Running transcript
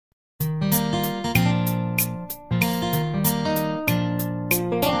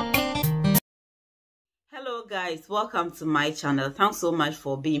Guys, welcome to my channel. Thanks so much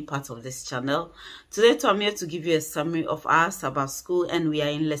for being part of this channel. Today I'm here to give you a summary of our Sabbath school, and we are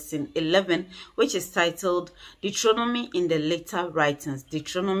in lesson 11, which is titled Deuteronomy in the Later Writings.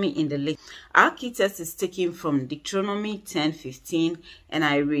 Deuteronomy in the Later. Our key text is taken from Deuteronomy 10:15, and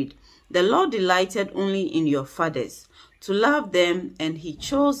I read, "The Lord delighted only in your fathers, to love them, and he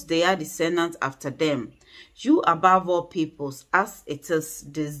chose their descendants after them, you above all peoples, as it is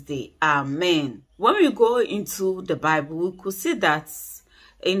this day. Amen." When we go into the Bible, we could see that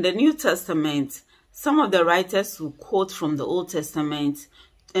in the New Testament, some of the writers who quote from the Old Testament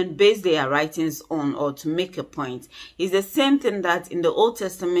and base their writings on, or to make a point, is the same thing that in the Old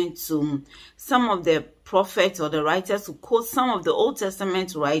Testament to some of the prophets or the writers who quote some of the Old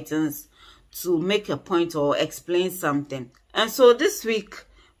Testament writings to make a point or explain something. And so this week,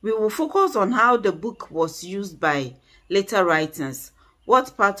 we will focus on how the book was used by later writers.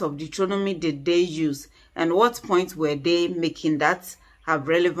 What part of Deuteronomy did they use, and what points were they making that have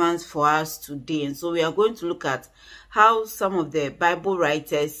relevance for us today? And so we are going to look at how some of the Bible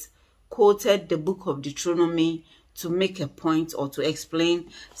writers quoted the book of Deuteronomy to make a point or to explain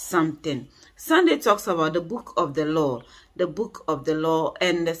something. Sunday talks about the book of the law,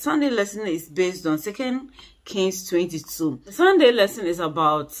 and the Sunday lesson is based on 2 Kings 22. The Sunday lesson is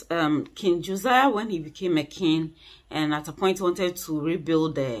about King Josiah when he became a king, and at a point wanted to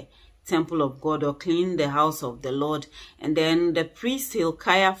rebuild the temple of God or clean the house of the Lord. And then the priest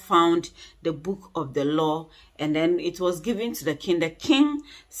Hilkiah found the book of the law, and then it was given to the king. The king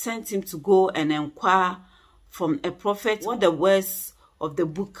sent him to go and inquire from a prophet what the words of the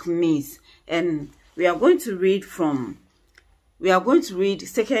book means. And we are going to read 2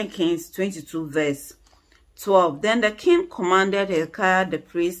 Kings 22 verse 12. Then the king commanded Hilkiah the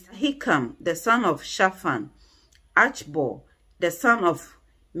priest, Ahikam the son of Shaphan, Achbor the son of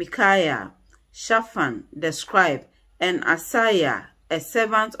Micaiah, Shaphan the scribe, and Asaiah a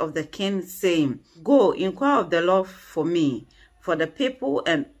servant of the king, saying, Go, inquire of the Lord for me, for the people,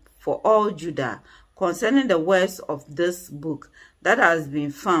 and for all Judah, concerning the words of this book that has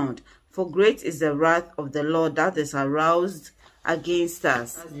been found. For great is the wrath of the Lord that is aroused against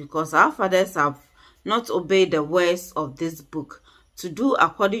us, because our fathers have not obeyed the words of this book, to do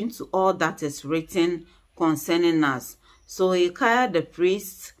according to all that is written concerning us. So Hilkiah the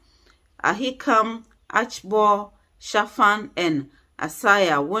priest, Ahikam, Achbor, Shaphan, and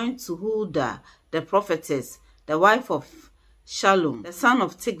Asaiah went to Huldah the prophetess, the wife of Shallum, the son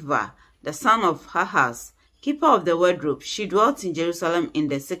of Tikvah, the son of Ahaz, keeper of the wardrobe. She dwelt in Jerusalem in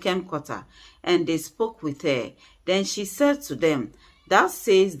the second quarter, and they spoke with her. Then she said to them, Thus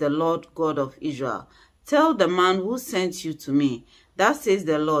says the Lord God of Israel, tell the man who sent you to me, Thus says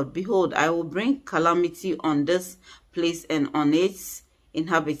the Lord, behold, I will bring calamity on this place and on its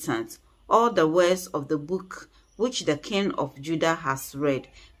inhabitants, all the words of the book which the king of Judah has read,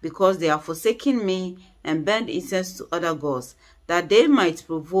 because they have forsaken me and burned incense to other gods, that they might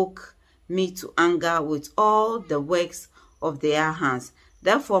provoke me to anger with all the works of their hands.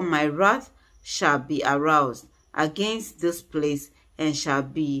 Therefore my wrath shall be aroused against this place, and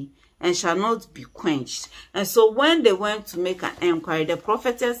shall not be quenched. And so when they went to make an inquiry, the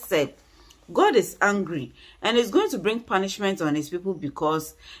prophetess said, God is angry and is going to bring punishment on his people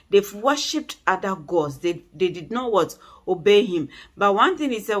because they've worshipped other gods. They did not obey him. But one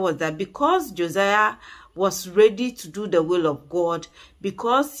thing he said was that because Josiah was ready to do the will of God,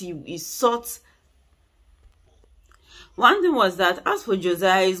 because he sought. One thing was that as for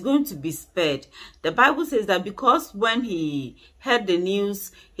Josiah, he's going to be spared. The Bible says that because when he heard the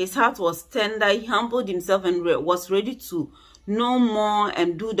news, his heart was tender, he humbled himself and was ready to know more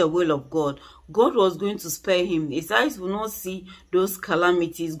and do the will of God. God was going to spare him. His eyes will not see those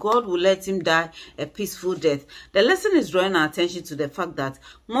calamities. God will let him die a peaceful death. The lesson is drawing our attention to the fact that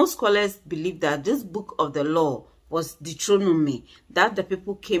most scholars believe that this book of the law was Deuteronomy that the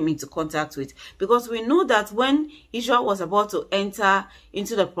people came into contact with, because we know that when Israel was about to enter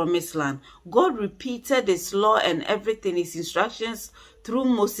into the promised land, God repeated his law and everything, his instructions, through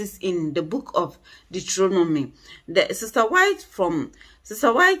Moses in the book of Deuteronomy. Sister White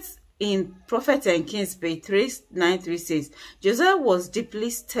in Prophet and Kings page 393 says, Josiah was deeply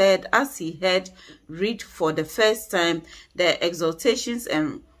stirred as he heard read for the first time the exhortations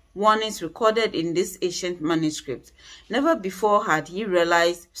and warnings recorded in this ancient manuscript. Never before had he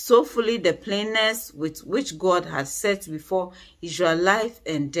realized so fully the plainness with which God had set before Israel life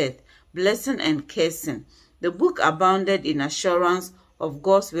and death, blessing and cursing. The book abounded in assurance of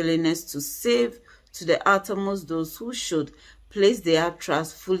God's willingness to save to the uttermost those who should place their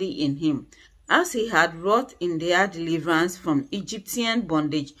trust fully in him. As he had wrought in their deliverance from Egyptian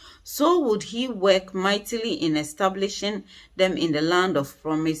bondage, so would he work mightily in establishing them in the land of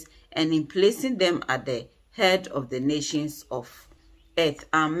promise and in placing them at the head of the nations of earth.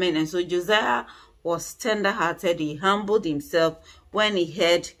 Amen. And so Josiah was tender-hearted. He humbled himself when he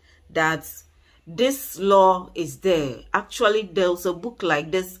heard that this law is there. Actually, there's a book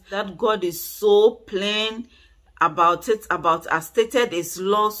like this that God is so plain about it, has stated his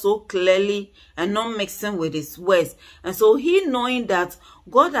law so clearly and not mixing with his words. And so he, knowing that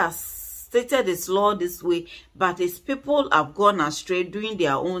God has stated his law this way, but his people have gone astray doing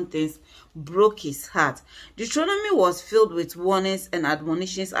their own things, broke his heart. Deuteronomy was filled with warnings and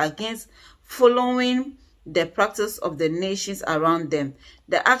admonitions against following the practice of the nations around them,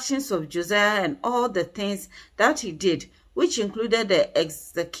 the actions of Josiah and all the things that he did, which included the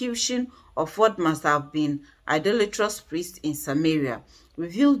execution of what must have been idolatrous priests in Samaria,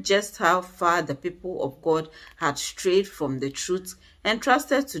 revealed just how far the people of God had strayed from the truth and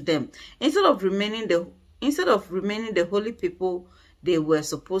trusted to them. Instead of remaining the holy people they were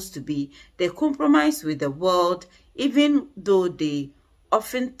supposed to be, they compromised with the world, even though they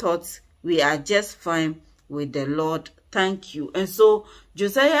often thought, we are just fine with the Lord, thank you. And so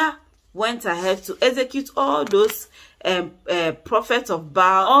Josiah went ahead to execute all those prophets of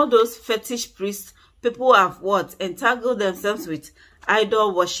Baal, all those fetish priests. People have entangled themselves with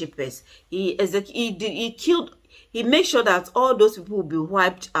idol worshippers. He made sure that all those people will be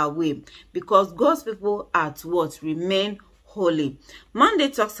wiped away, because God's people are to remain holy. Monday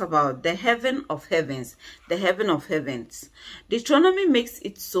talks about the heaven of heavens, the heaven of heavens. Deuteronomy makes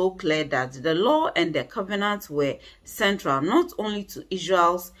it so clear that the law and the covenant were central not only to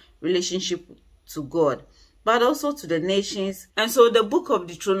Israel's relationship to God, but also to the nations. And so the book of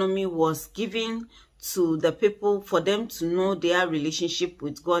Deuteronomy was given to the people for them to know their relationship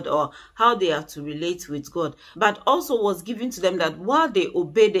with God, or how they are to relate with God, but also was given to them that while they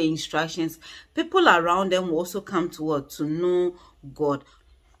obey the instructions, people around them will also come to know God.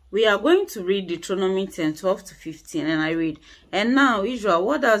 We are going to read Deuteronomy 10:12 to 15, and I read, "And now, Israel,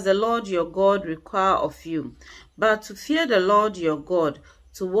 what does the Lord your God require of you? But to fear the Lord your God,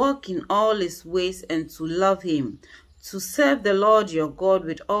 to walk in all his ways and to love him, to serve the Lord your God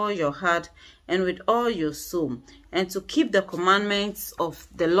with all your heart and with all your soul, and to keep the commandments of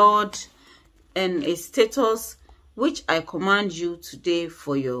the Lord and his statutes, which I command you today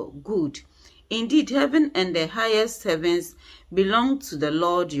for your good. Indeed, heaven and the highest heavens belong to the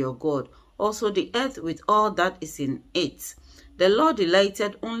Lord your God, also the earth with all that is in it. The Lord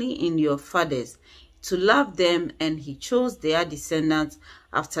delighted only in your fathers, to love them, and he chose their descendants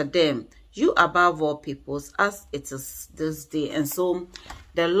after them, you above all peoples, as it is this day." And so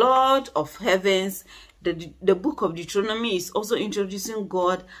the Lord of heavens, the book of Deuteronomy is also introducing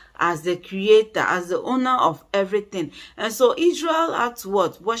God as the creator, as the owner of everything. And so Israel had to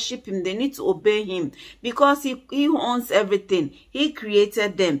worship him. They need to obey him, because he owns everything. He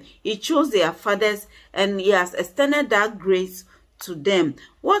created them. He chose their fathers, and he has extended that grace to them.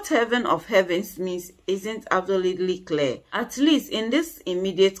 What heaven of heavens means isn't absolutely clear, at least in this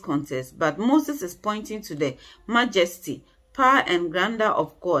immediate context, but Moses is pointing to the majesty, power, and grandeur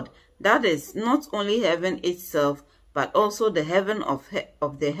of God. That is not only heaven itself, but also the heaven of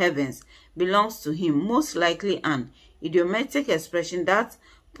the heavens belongs to him, most likely an idiomatic expression that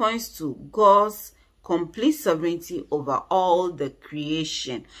points to God's complete sovereignty over all the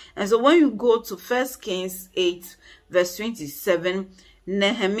creation. And so when you go to 1 Kings 8 verse 27,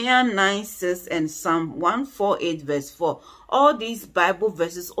 Nehemiah 9:6, and Psalm 148 verse 4, all these Bible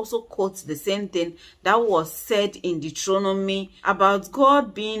verses also quote the same thing that was said in Deuteronomy about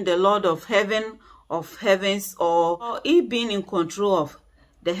God being the Lord of heavens, or he being in control of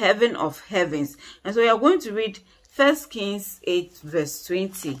the heaven of heavens. And so we are going to read 1 Kings 8 verse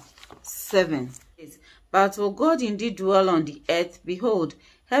 27. "But will God indeed dwell on the earth? Behold,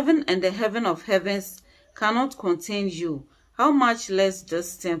 heaven and the heaven of heavens cannot contain you. How much less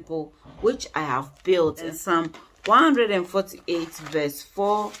this temple which I have built?" And Psalm 148 verse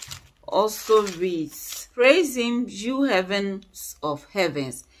 4 also reads, "Praise him, you heavens of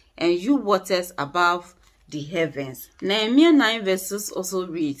heavens, and you waters above the heavens." Nehemiah 9 verses also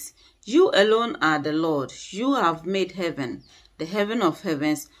reads, "You alone are the Lord. You have made heaven, the heaven of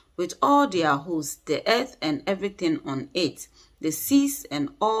heavens, with all their hosts, the earth and everything on it, the seas and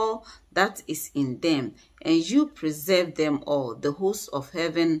all that is in them, and you preserve them all. The host of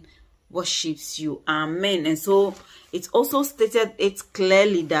heaven worships you." Amen. And so it also stated it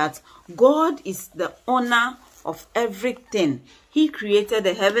clearly that God is the owner of everything. He created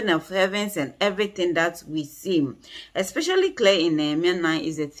the heaven of heavens and everything that we see. Especially clear in Nehemiah 9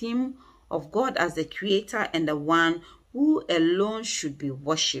 is the theme of God as the creator and the one who alone should be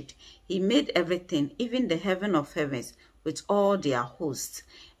worshipped. He made everything, even the heaven of heavens, with all their hosts.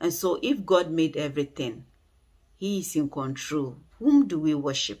 And so if God made everything, he is in control. Whom do we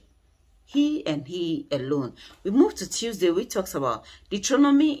worship? He and he alone. We move to Tuesday, which talks about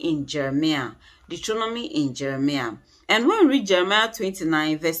Deuteronomy in Jeremiah. Deuteronomy in Jeremiah. And when we read Jeremiah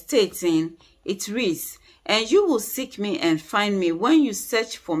 29, verse 18, it reads, "And you will seek me and find me when you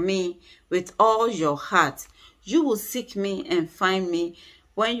search for me with all your heart." You will seek me and find me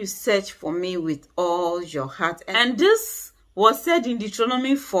when you search for me with all your heart. And this was said in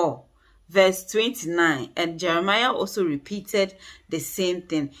Deuteronomy 4. Verse 29, and Jeremiah also repeated the same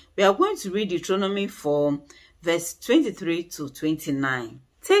thing. We are going to read Deuteronomy 4, verse 23 to 29.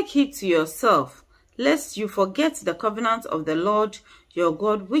 "Take heed to yourself, lest you forget the covenant of the Lord your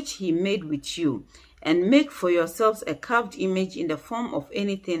God, which he made with you, and make for yourselves a carved image in the form of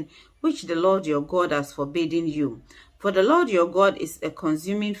anything which the Lord your God has forbidden you. For the Lord your God is a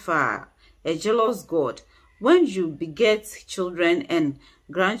consuming fire, a jealous God. When you beget children and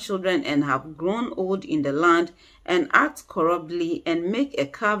grandchildren and have grown old in the land, and act corruptly, and make a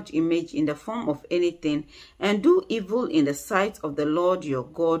carved image in the form of anything, and do evil in the sight of the Lord your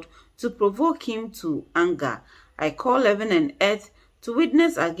God, to provoke him to anger, I call heaven and earth to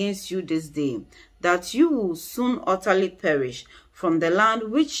witness against you this day, that you will soon utterly perish from the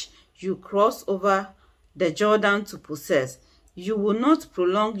land which you cross over the Jordan to possess. You will not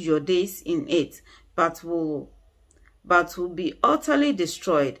prolong your days in it, but will be utterly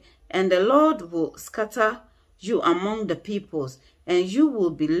destroyed, and the Lord will scatter you among the peoples, and you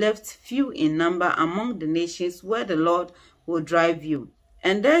will be left few in number among the nations where the Lord will drive you.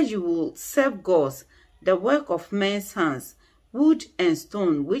 And there you will serve gods, the work of men's hands, wood and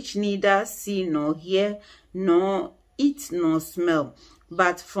stone, which neither see nor hear, nor eat nor smell.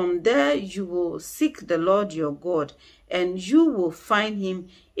 But from there you will seek the Lord your God, and you will find him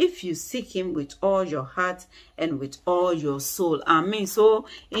if you seek him with all your heart and with all your soul." Amen. So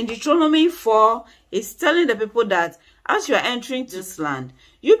in Deuteronomy 4, it's telling the people that as you are entering this land,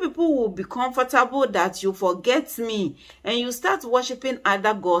 you people will be comfortable that you forget me and you start worshiping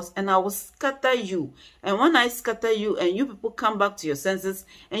other gods, and I will scatter you. And when I scatter you and you people come back to your senses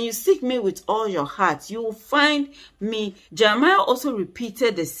and you seek me with all your heart, you will find me. Jeremiah also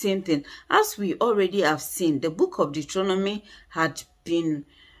repeated the same thing. As we already have seen, the book of Deuteronomy had been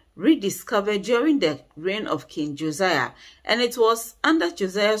rediscovered during the reign of King Josiah, and it was under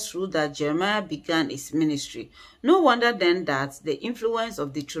Josiah's rule that Jeremiah began his ministry. No wonder then that the influence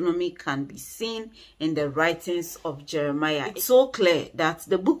of Deuteronomy can be seen in the writings of Jeremiah. It's so clear that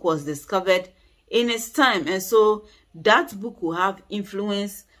the book was discovered in his time, and so that book will have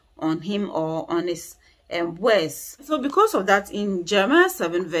influence on him or on his words. So because of that, in Jeremiah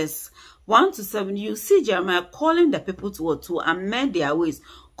 7 verse 1 to 7, you see Jeremiah calling the people to amend their ways,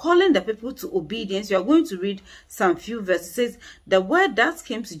 calling the people to obedience. You are going to read some few verses. It says, "The word that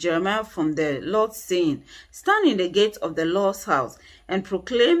came to Jeremiah from the Lord, saying, Stand in the gate of the Lord's house, and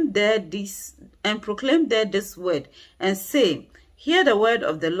proclaim there this word, and say, Hear the word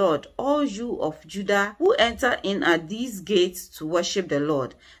of the Lord, all you of Judah, who enter in at these gates to worship the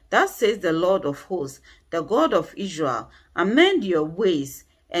Lord. Thus says the Lord of hosts, the God of Israel, amend your ways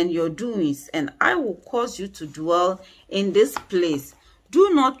and your doings, and I will cause you to dwell in this place.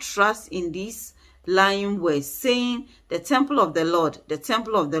 Do not trust in these lying words, saying, The temple of the Lord, the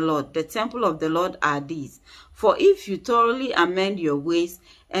temple of the Lord, the temple of the Lord are these. For if you thoroughly amend your ways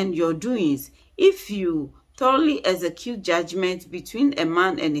and your doings, if you thoroughly execute judgment between a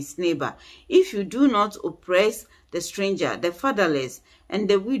man and his neighbor, if you do not oppress the stranger, the fatherless, and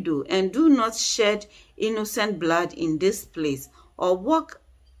the widow, and do not shed innocent blood in this place, or walk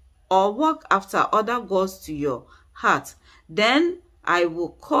after other gods to your heart, then I will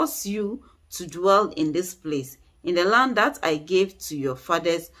cause you to dwell in this place, in the land that I gave to your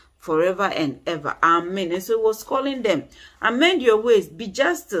fathers forever and ever. Amen. And so he was calling them, amend your ways, be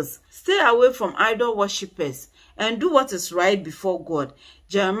justice, stay away from idol worshippers, and do what is right before God.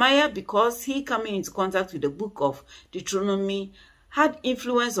 Jeremiah, because he coming into contact with the book of Deuteronomy, had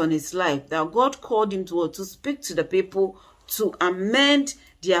influence on his life, that God called him to speak to the people to amend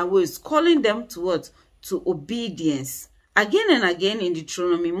their ways, calling them to obedience. Again and again in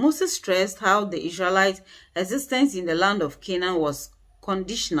Deuteronomy, Moses stressed how the Israelites' existence in the land of Canaan was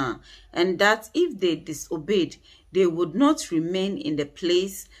conditional, and that if they disobeyed, they would not remain in the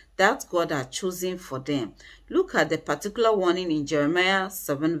place that God had chosen for them. Look at the particular warning in Jeremiah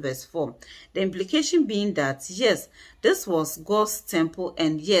 7 verse 4. The implication being that, yes, this was God's temple,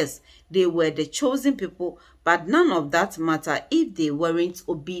 and yes, they were the chosen people, but none of that matter if they weren't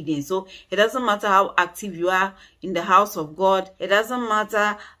obedient. So it doesn't matter how active you are in the house of God. It doesn't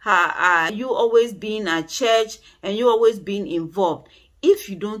matter how you always being at church and you always being involved. If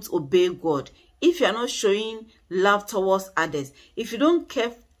you don't obey God, if you are not showing love towards others, if you don't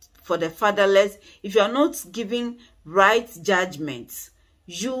care for the fatherless, if you are not giving right judgments,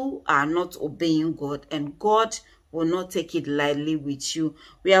 you are not obeying God, and God will not take it lightly with you.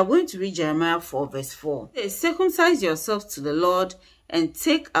 We are going to read Jeremiah 4 verse 4. It says, circumcise yourselves to the Lord and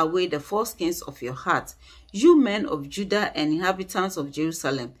take away the foreskins of your heart, you men of Judah and inhabitants of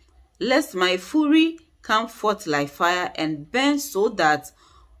Jerusalem, lest my fury come forth like fire and burn so that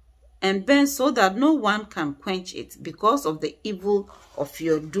no one can quench it because of the evil of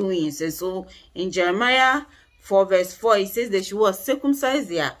your doings. And so in Jeremiah 4 verse 4, it says they should circumcise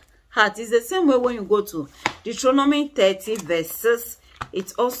their heart. It's the same way when you go to Deuteronomy 30 verses,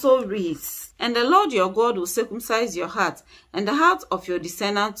 it also reads, and the Lord your God will circumcise your heart and the heart of your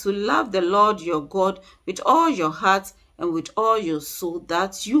descendants to love the Lord your God with all your heart and with all your soul,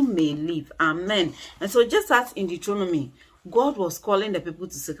 that you may live. Amen. And so just as in Deuteronomy, God was calling the people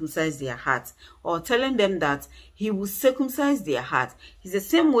to circumcise their heart, or telling them that he will circumcise their heart. It's the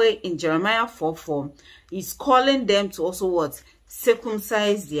same way in Jeremiah 4:4. He's calling them to also what?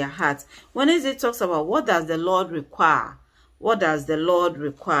 Circumcise their heart. When it talks about what does the Lord require? What does the Lord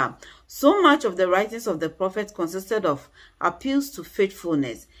require? So much of the writings of the prophets consisted of appeals to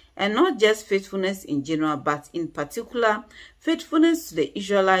faithfulness, and not just faithfulness in general, but in particular, faithfulness to the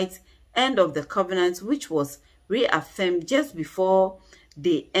Israelites' end of the covenant, which was reaffirmed just before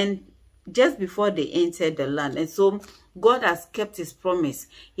they entered the land. And so God has kept his promise.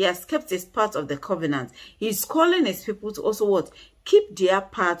 He has kept his part of the covenant. He's calling his people to also what? Keep their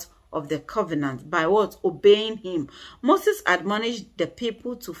part of the covenant by what? Obeying him. Moses admonished the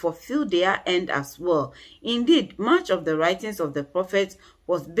people to fulfill their end as well. Indeed, much of the writings of the prophets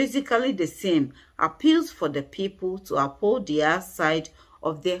was basically the same, appeals for the people to uphold their side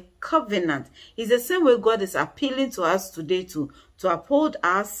of the covenant. It's the same way God is appealing to us today to uphold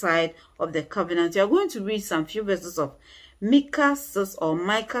our side of the covenant. We are going to read some few verses of Micah 6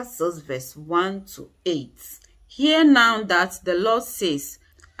 verse 1 to 8. Hear now that the Lord says,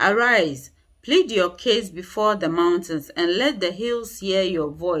 arise, plead your case before the mountains, and let the hills hear your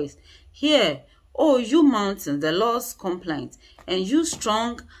voice. Hear, O you mountains, the Lord's complaint, and you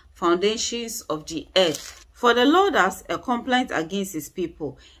strong foundations of the earth. For the Lord has a complaint against his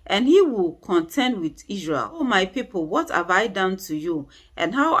people, and he will contend with Israel. O my people, what have I done to you,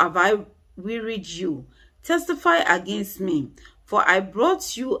 and how have I wearied you? Testify against me, for I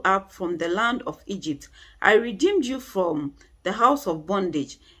brought you up from the land of Egypt. I redeemed you from the house of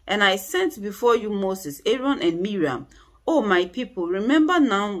bondage, and I sent before you Moses, Aaron, and Miriam. O my people, remember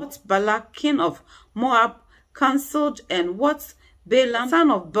now what Balak, king of Moab, counseled, and what Balaam,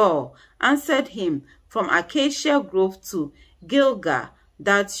 son of Beor, answered him from Acacia Grove to Gilgal,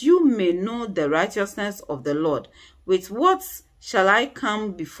 that you may know the righteousness of the Lord. With what shall I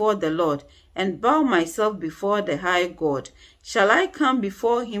come before the Lord, and bow myself before the high God? Shall I come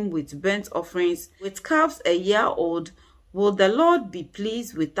before him with burnt offerings, with calves a year old? Will the Lord be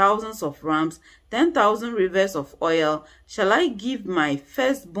pleased with thousands of rams, 10,000 rivers of oil? Shall I give my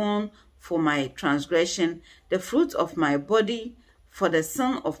firstborn for my transgression, the fruit of my body for the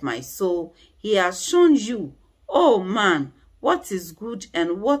sin of my soul? He has shown you, O man, what is good,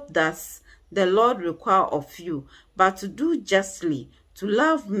 and what does the Lord require of you, but to do justly, to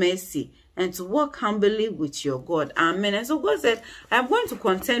love mercy, and to walk humbly with your God. Amen. And so God said, I am going to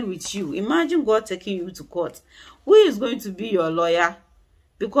contend with you. Imagine God taking you to court. Who is going to be your lawyer?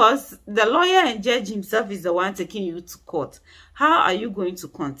 Because the lawyer and judge himself is the one taking you to court. How are you going to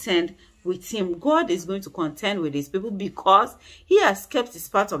contend with him? God is going to contend with his people because he has kept his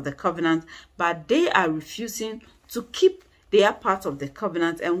part of the covenant, but they are refusing to keep their part of the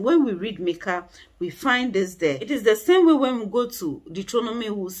covenant. And when we read Micah, we find this there. It is the same way when we go to Deuteronomy,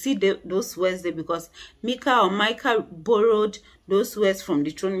 we'll see those words there, because Micah or Micah borrowed those words from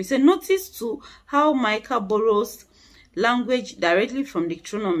Deuteronomy. So notice too how Micah borrows language directly from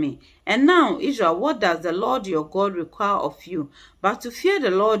Deuteronomy. And now, Israel, what does the Lord your God require of you? But to fear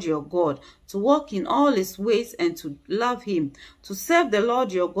the Lord your God, to walk in all his ways, and to love him, to serve the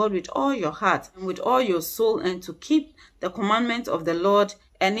Lord your God with all your heart and with all your soul, and to keep the commandments of the Lord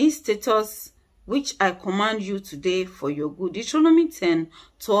and his statutes, which I command you today for your good. Deuteronomy 10,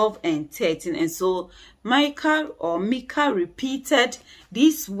 12, and 13. And so Micah repeated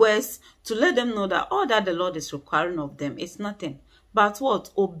these words to let them know that all that the Lord is requiring of them is nothing but what?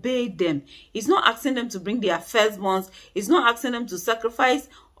 Obey them. He's not asking them to bring their firstborns. He's not asking them to sacrifice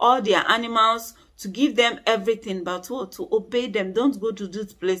all their animals, to give them everything, but what? To obey them. Don't go to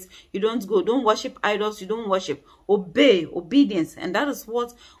this place. You don't go. Don't worship idols. You don't worship. Obey. Obedience. And that is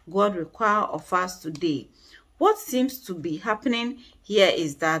what God requires of us today. What seems to be happening here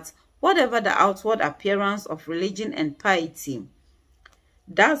is that whatever the outward appearance of religion and piety,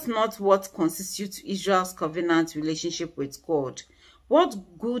 that's not what constitutes Israel's covenant relationship with God. What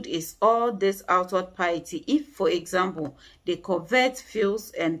good is all this outward piety if, for example, they covet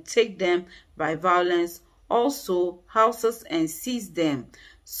fields and take them by violence, also houses and seize them?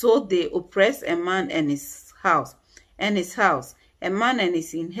 So they oppress a man and his house, a man and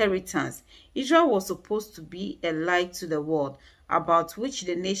his inheritance. Israel was supposed to be a light to the world, about which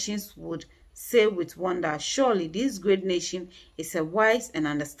the nations would say with wonder, surely this great nation is a wise and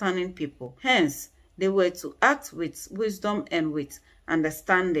understanding people. Hence, they were to act with wisdom and with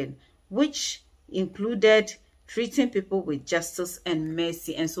understanding, which included treating people with justice and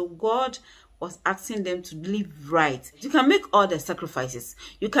mercy. And so God was asking them to live right. You can make all the sacrifices.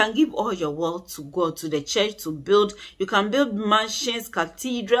 You can give all your wealth to God, to the church, to build. You can build mansions,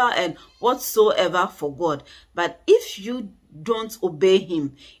 cathedral, and whatsoever for God. But if you don't obey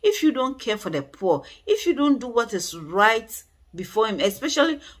him, if you don't care for the poor, if you don't do what is right before him,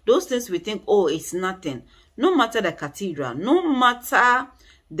 especially those things we think, oh, it's nothing. No matter the cathedral, no matter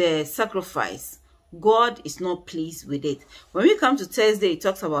the sacrifice, God is not pleased with it. When we come to Thursday, it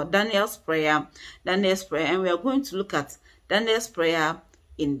talks about Daniel's prayer, and we are going to look at Daniel's prayer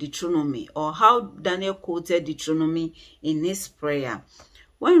in Deuteronomy, or how Daniel quoted Deuteronomy in his prayer.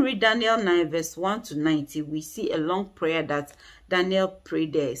 When we read Daniel 9 verse 1 to 90, we see a long prayer that Daniel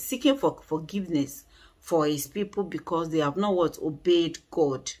prayed there, seeking for forgiveness for his people because they have not obeyed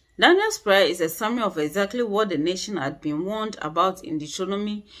God. Daniel's prayer is a summary of exactly what the nation had been warned about in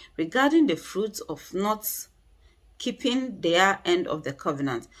Deuteronomy regarding the fruits of not keeping their end of the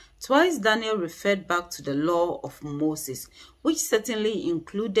covenant. Twice Daniel referred back to the law of Moses, which certainly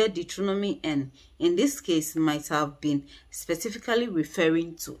included Deuteronomy, and in this case might have been specifically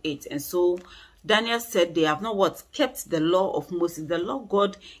referring to it. And so Daniel said they have not kept the law of Moses, the law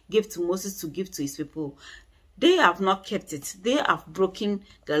God gave to Moses to give to his people. They have not kept it. They have broken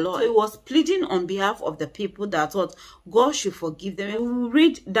the law. So he was pleading on behalf of the people that God should forgive them. We will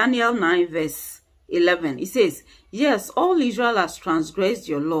read Daniel 9 verse 11. It says, yes, all Israel has transgressed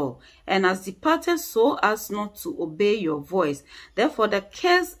your law and has departed so as not to obey your voice. Therefore the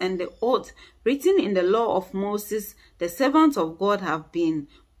curse and the oath written in the law of Moses, the servant of God, have been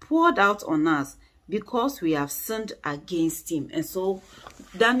poured out on us because we have sinned against him. And so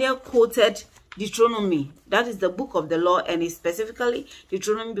Daniel quoted Deuteronomy, that is the book of the law, and it's specifically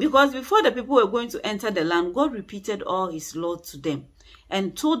Deuteronomy because before the people were going to enter the land, God repeated all his law to them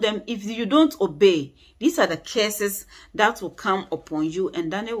and told them, if you don't obey, these are the curses that will come upon you.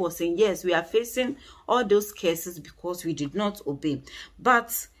 And Daniel was saying, yes, we are facing all those curses because we did not obey.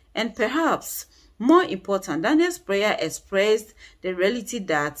 But, and perhaps more important, Daniel's prayer expressed the reality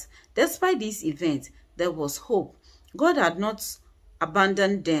that despite these events, there was hope. God had not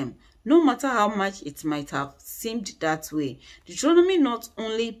abandoned them, no matter how much it might have seemed that way. Deuteronomy not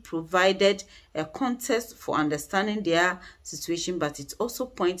only provided a context for understanding their situation, but it also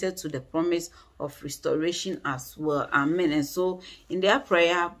pointed to the promise of restoration as well. Amen. And so in their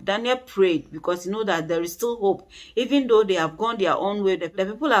prayer, Daniel prayed because you know that there is still hope. Even though they have gone their own way, the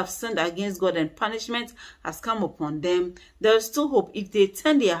people have sinned against God and punishment has come upon them, there is still hope. If they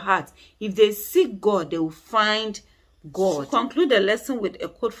turn their heart, if they seek God, they will find God. To conclude the lesson with a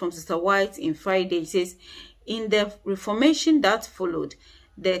quote from Sister White in Friday, it says, in the Reformation that followed,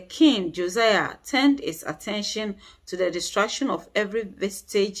 the king Josiah turned his attention to the destruction of every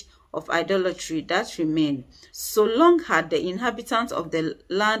vestige of idolatry that remained. So long had the inhabitants of the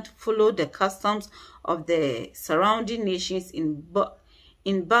land followed the customs of the surrounding nations in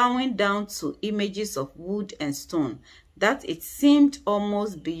bowing down to images of wood and stone, that it seemed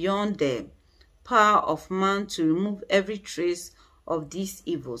almost beyond the power of man to remove every trace of these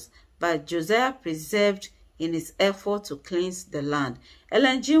evils. But Josiah persevered in his effort to cleanse the land.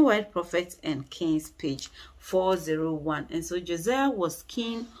 Ellen G. White, Prophets and Kings, page 401. And so Josiah was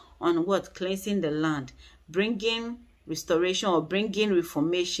keen on cleansing the land, bringing restoration or bringing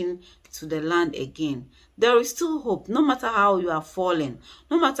reformation to the land again. There is still hope. No matter how you are falling,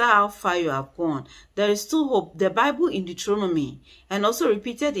 no matter how far you have gone, there is still hope. The Bible in Deuteronomy and also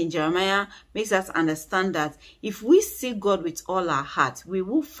repeated in Jeremiah makes us understand that if we seek God with all our heart, we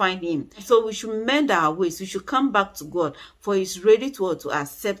will find him. So we should mend our ways. We should come back to God, for he's ready to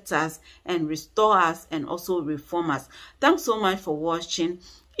accept us and restore us and also reform us. Thanks so much for watching.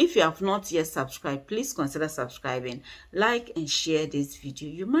 If you have not yet subscribed, please consider subscribing, like and share this video.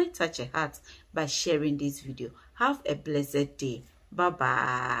 You might touch a heart by sharing this video. Have a blessed day. Bye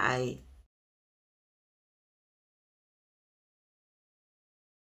bye.